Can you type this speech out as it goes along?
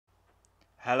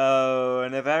Hello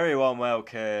and a very warm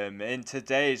welcome. In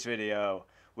today's video,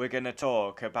 we're going to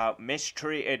talk about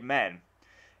mistreated men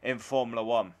in Formula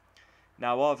 1.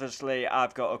 Now obviously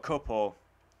I've got a couple.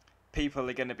 People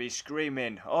are going to be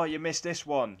screaming, oh you missed this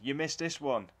one, you missed this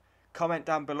one. Comment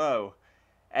down below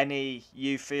any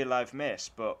you feel I've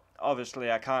missed, but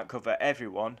obviously I can't cover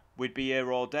everyone. We'd be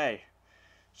here all day.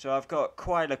 So I've got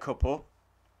quite a couple.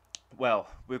 Well,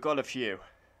 we've got a few.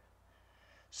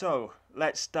 So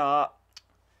let's start.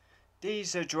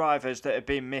 These are drivers that have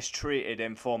been mistreated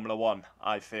in Formula 1,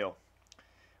 I feel.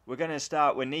 We're going to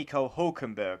start with Nico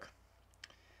Hülkenberg.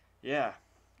 Yeah,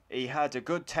 he had a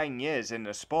good 10 years in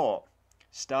the sport.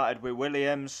 Started with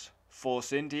Williams,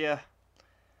 Force India.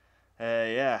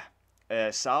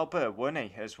 Sauber won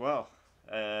he as well.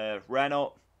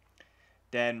 Renault,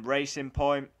 then Racing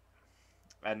Point,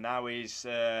 and now he's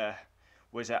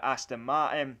was at Aston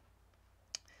Martin.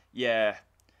 Yeah,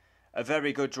 a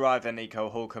very good driver, Nico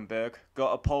Hülkenberg.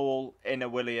 Got a pole in a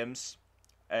Williams.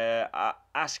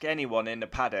 Ask anyone in the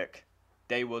paddock.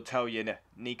 They will tell you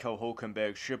Nico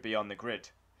Hülkenberg should be on the grid.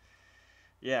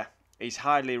 Yeah, he's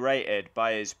highly rated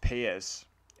by his peers.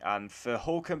 And for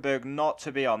Hülkenberg not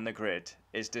to be on the grid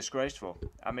is disgraceful.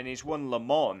 I mean, he's won Le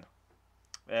Mans.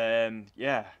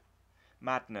 Yeah,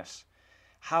 madness.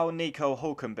 How Nico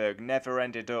Hülkenberg never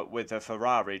ended up with a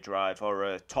Ferrari drive or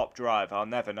a top drive, I'll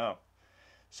never know.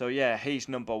 So yeah, he's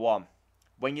number one.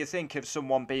 When you think of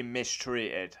someone being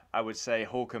mistreated, I would say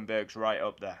Hülkenberg's right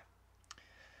up there.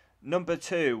 Number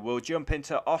two, we'll jump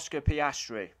into Oscar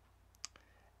Piastri.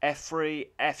 F3,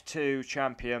 F2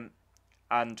 champion.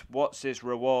 And what's his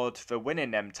reward for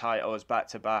winning them titles back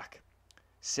to back?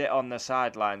 Sit on the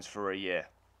sidelines for a year.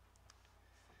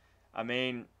 I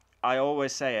mean, I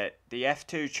always say it, the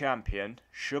F2 champion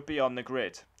should be on the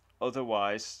grid.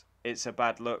 Otherwise, it's a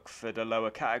bad look for the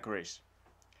lower categories.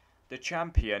 The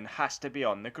champion has to be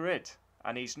on the grid,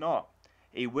 and he's not.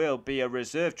 He will be a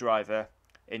reserve driver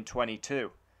in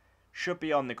 22. Should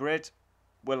be on the grid.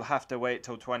 We'll have to wait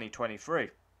till 2023.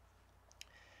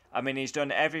 I mean, he's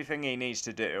done everything he needs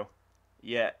to do,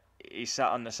 yet he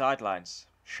sat on the sidelines.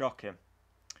 Shocking.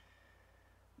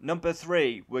 Number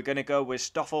three, we're going to go with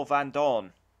Stoffel Van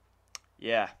Dorn.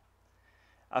 Yeah,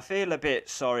 I feel a bit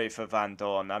sorry for Van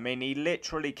Dorn. I mean, he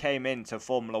literally came into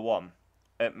Formula 1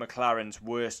 at McLaren's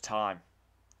worst time.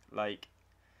 Like,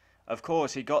 of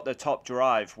course, he got the top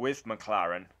drive with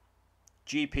McLaren.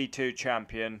 GP2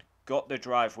 champion, got the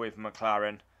drive with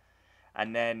McLaren.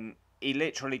 And then he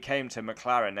literally came to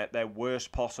McLaren at their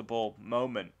worst possible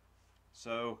moment.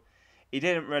 So, he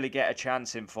didn't really get a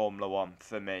chance in Formula 1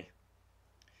 for me.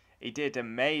 He did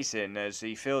amazing as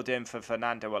he filled in for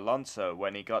Fernando Alonso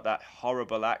when he got that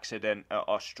horrible accident at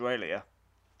Australia.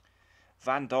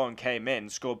 Van Dorn came in,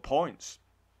 scored points.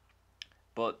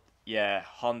 But yeah,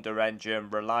 Honda engine,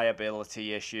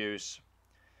 reliability issues.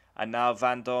 And now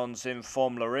Van Dorn's in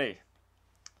Formula E.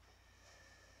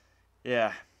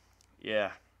 Yeah.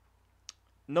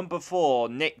 Number four,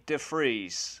 Nick de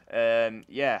Vries.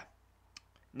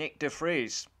 Nick de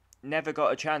Vries never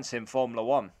got a chance in Formula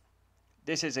 1.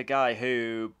 This is a guy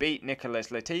who beat Nicholas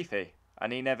Latifi,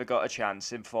 and he never got a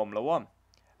chance in Formula 1.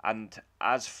 And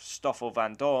as Stoffel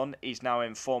Van Dorn, he's now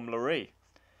in Formula E.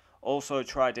 Also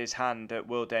tried his hand at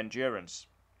World Endurance.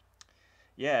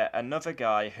 Yeah, another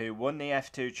guy who won the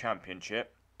F2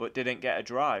 championship, but didn't get a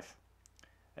drive.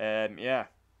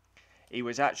 He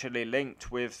was actually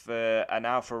linked with an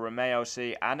Alfa Romeo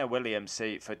seat and a Williams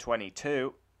seat for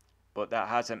 22, but that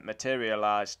hasn't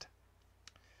materialised.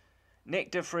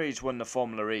 Nick de Vries won the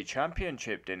Formula E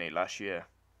championship, didn't he, last year?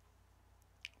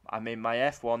 I mean, my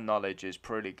F1 knowledge is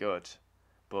pretty good,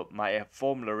 but my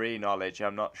Formula E knowledge,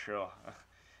 I'm not sure.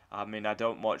 I mean, I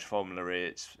don't watch Formula E,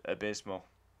 it's abysmal.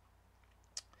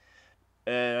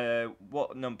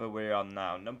 What number we're on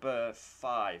now? Number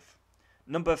 5.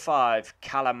 Number 5,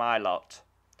 Callum Ilott.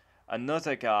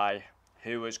 Another guy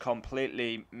who has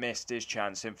completely missed his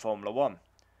chance in Formula 1.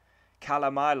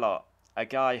 Callum Ilott, a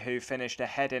guy who finished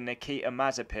ahead in Nikita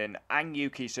Mazepin and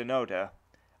Yuki Tsunoda,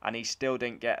 and he still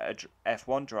didn't get a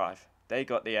F1 drive. They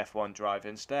got the F1 drive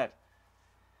instead.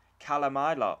 Callum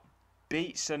Ilott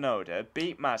beat Tsunoda,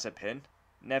 beat Mazepin,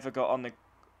 never got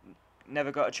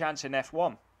a chance in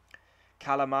F1.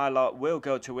 Callum Ilott will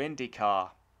go to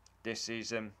IndyCar this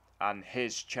season, and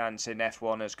his chance in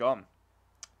F1 has gone.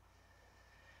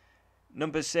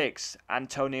 Number 6,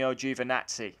 Antonio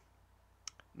Giovinazzi.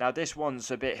 Now this one's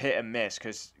a bit hit and miss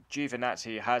because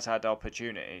Giovinazzi has had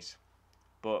opportunities,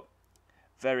 but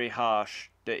very harsh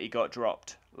that he got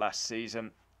dropped last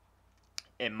season,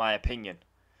 in my opinion.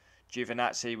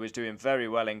 Giovinazzi was doing very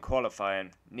well in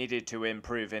qualifying, needed to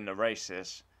improve in the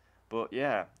races, But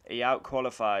yeah, he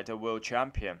outqualified a world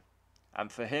champion. And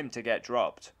for him to get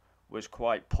dropped was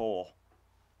quite poor.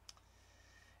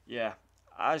 Yeah,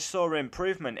 I saw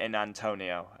improvement in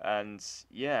Antonio. And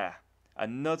yeah,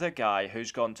 another guy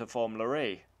who's gone to Formula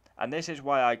E. And this is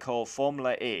why I call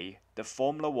Formula E the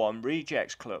Formula 1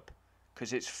 Rejects Club.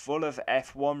 Because it's full of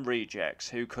F1 rejects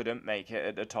who couldn't make it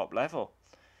at the top level.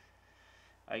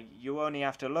 You only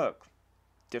have to look.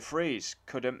 De Vries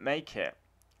couldn't make it.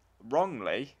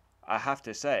 Wrongly, I have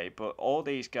to say, but all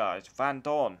these guys, Van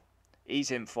Dorn,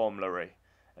 he's in Formula E.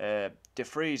 De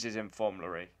Vries is in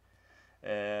Formula E.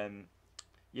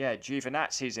 Yeah,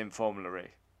 Giovinazzi's in Formula E.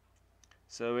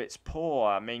 So it's poor.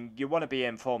 I mean, you want to be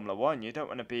in Formula 1, you don't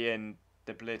want to be in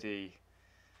the bloody...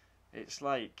 It's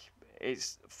like...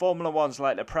 Formula 1's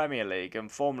like the Premier League,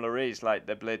 and Formula E's like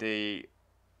the bloody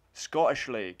Scottish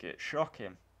League. It's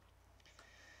shocking.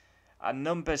 And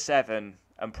number 7,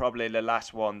 and probably the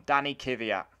last one, Danny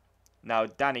Kvyat. Now,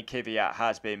 Danny Kvyat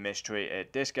has been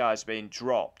mistreated. This guy's been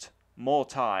dropped more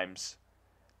times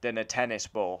than a tennis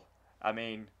ball. I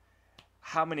mean,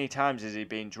 how many times has he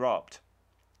been dropped?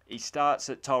 He starts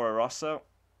at Toro Rosso.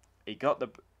 He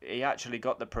actually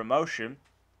got the promotion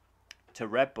to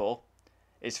Red Bull.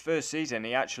 His first season,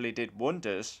 he actually did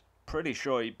wonders. Pretty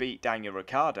sure he beat Daniel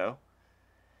Ricciardo.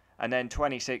 And then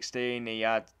 2016, he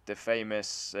had the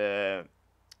famous,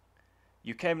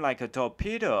 you came like a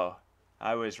torpedo.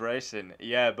 I was racing.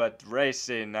 Yeah, but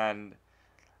racing and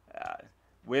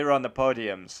we're on the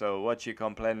podium, so what you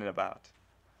complaining about?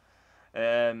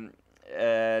 And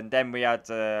then we had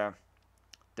the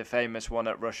famous one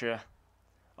at Russia.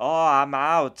 Oh, I'm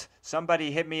out.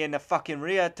 Somebody hit me in the fucking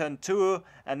rear, turn 2,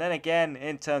 and then again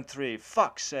in turn 3.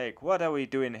 Fuck's sake, what are we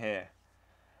doing here?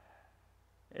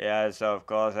 Yes, of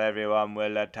course, everyone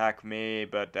will attack me,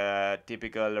 but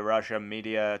typical Russian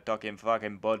media talking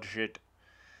fucking bullshit.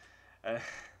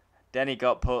 Then he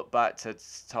got put back to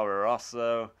Toro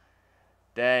Rosso.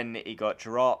 Then he got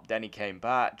dropped. Then he came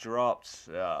back, dropped.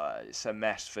 It's a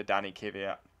mess for Danny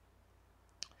Kvyat.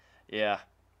 Yeah.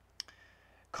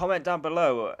 Comment down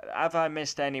below, have I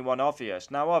missed anyone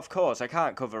obvious? Now, of course, I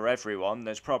can't cover everyone.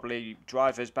 There's probably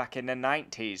drivers back in the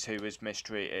 90s who was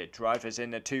mistreated. Drivers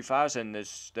in the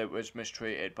 2000s that was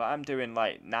mistreated. But I'm doing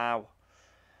like now,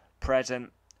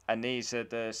 present, and these are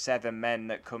the 7 men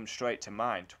that come straight to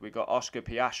mind. We got Oscar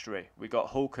Piastri, we got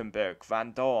Hulkenberg,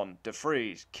 Van Dorn, De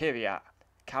Vries, Kvyat,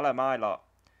 Callum Ilott,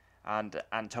 and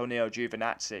Antonio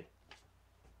Giovinazzi.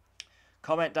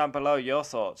 Comment down below your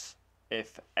thoughts,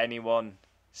 if anyone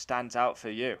stands out for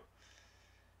you.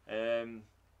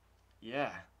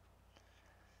 Yeah.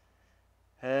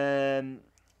 I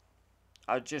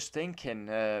was just thinking,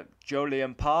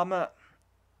 Jolyon Palmer,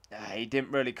 he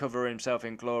didn't really cover himself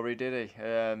in glory, did he?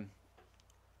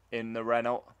 In the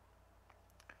Renault.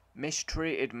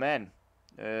 Mistreated Men.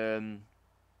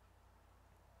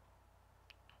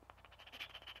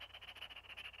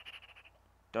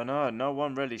 Don't know, no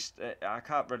one really, I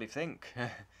can't really think.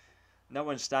 No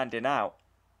one's standing out.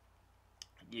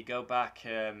 You go back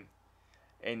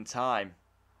in time.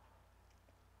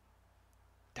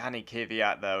 Danny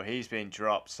Kvyat, though, he's been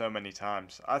dropped so many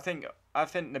times. I think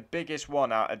the biggest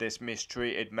one out of this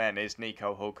mistreated men is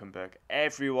Nico Hulkenberg.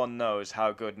 Everyone knows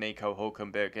how good Nico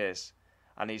Hulkenberg is,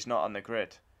 and he's not on the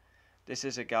grid. This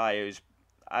is a guy who's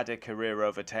had a career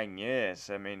over 10 years.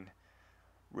 I mean,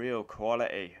 real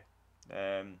quality.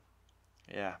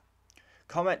 Yeah.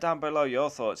 Comment down below your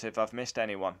thoughts if I've missed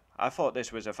anyone. I thought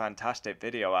this was a fantastic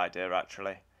video idea,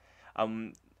 actually.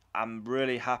 I'm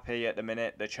really happy at the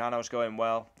minute. The channel's going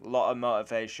well. A lot of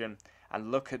motivation.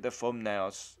 And look at the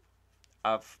thumbnails.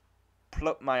 I've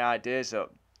plucked my ideas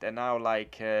up. They're now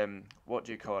like, what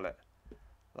do you call it?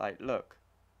 Like, look.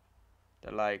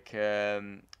 They're like,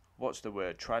 what's the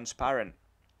word? Transparent.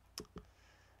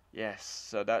 Yes,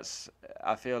 so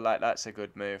I feel like that's a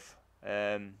good move.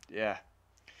 Yeah.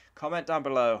 Comment down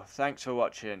below. Thanks for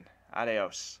watching.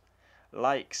 Adios.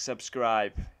 Like,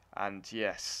 subscribe, and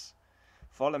yes,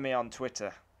 follow me on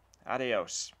Twitter.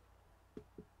 Adios.